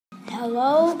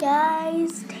Hello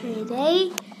guys,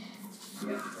 today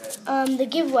about the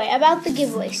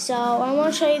giveaway. So I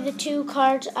want to show you the two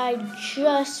cards I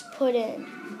just put in.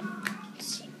 Let's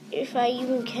see if I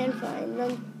even can find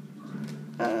them.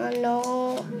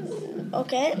 No.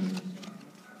 Okay.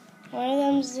 One of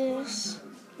them's this.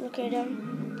 Look at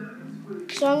them.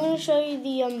 So I'm going to show you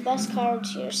the best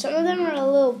cards here. Some of them are a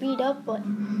little beat up, but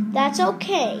that's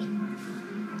okay.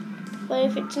 But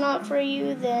if it's not for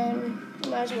you, then you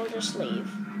might as well just leave.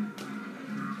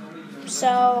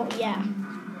 So, yeah.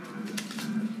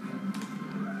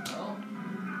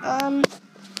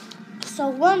 So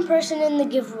one person in the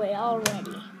giveaway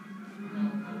already.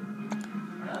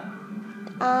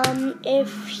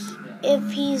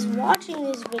 If he's watching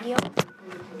this video,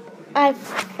 I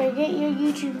forget your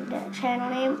YouTube channel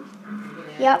name.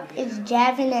 Yep, it's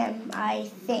Javin M, I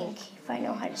think, if I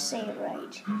know how to say it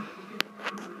right.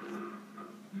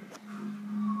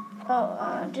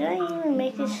 Oh, did I even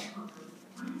make this?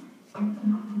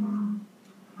 M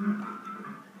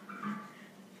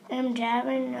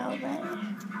Javin? No, better.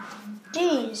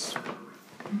 Jeez.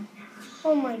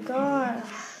 Oh my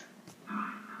gosh.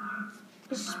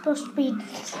 This is supposed to be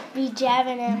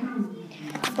Javin M.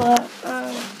 But,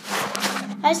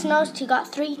 I just noticed he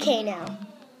got 3K now.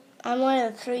 I'm one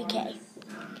of the 3K.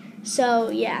 So,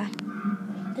 yeah.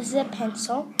 This is a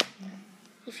pencil.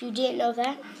 If you didn't know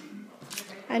that.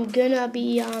 I'm gonna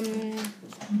be,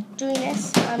 doing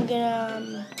this. I'm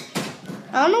gonna,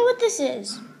 I don't know what this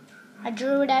is. I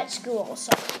drew it at school,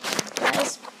 so,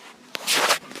 guys,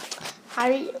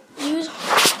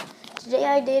 today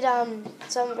I did,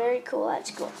 something very cool at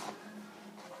school.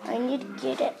 I need to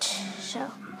get it, so,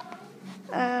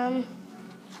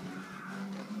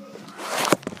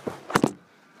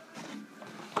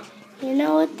 you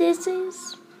know what this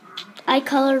is? I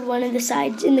colored one of the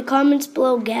sides. In the comments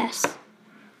below, guess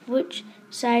which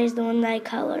side is the one that I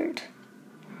colored.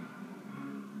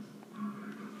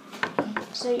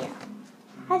 So yeah,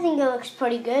 I think it looks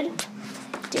pretty good.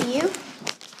 Do you?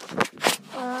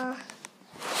 I'm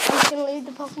just gonna leave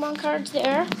the Pokemon cards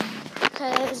there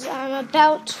because I'm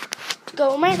about to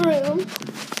go in my room.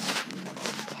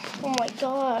 Oh my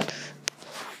gosh.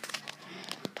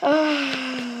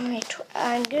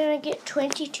 I'm gonna get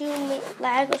 22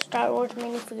 Lego Star Wars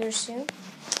minifigures soon.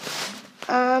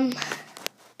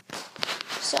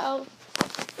 So,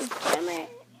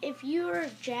 if you are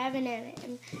Javin M,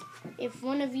 if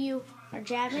one of you are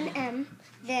Javin M,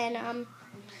 then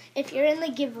if you're in the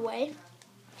giveaway,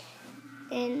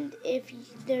 and if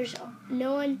there's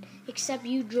no one except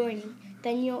you joining,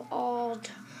 then you'll all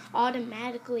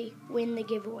automatically win the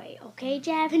giveaway. Okay,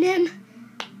 Javin M?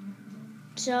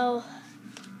 So,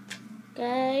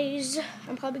 guys,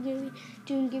 I'm probably going to be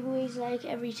doing giveaways like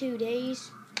every 2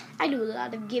 days. I do a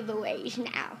lot of giveaways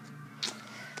now.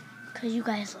 Because you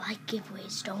guys like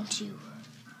giveaways, don't you?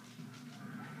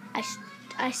 I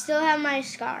still have my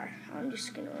scar. I'm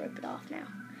just going to rip it off now.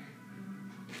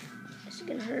 It's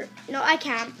going to hurt. No, I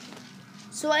can't.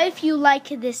 So if you like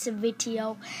this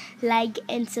video, like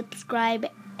and subscribe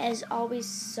as always.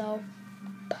 So,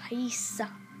 peace.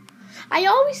 I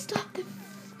always stop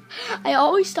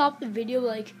the video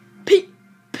like,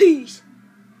 peace.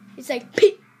 It's like,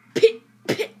 peace.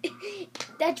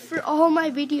 That's for all my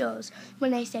videos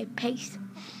when I say peace.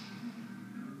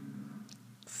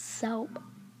 So,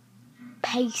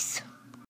 peace.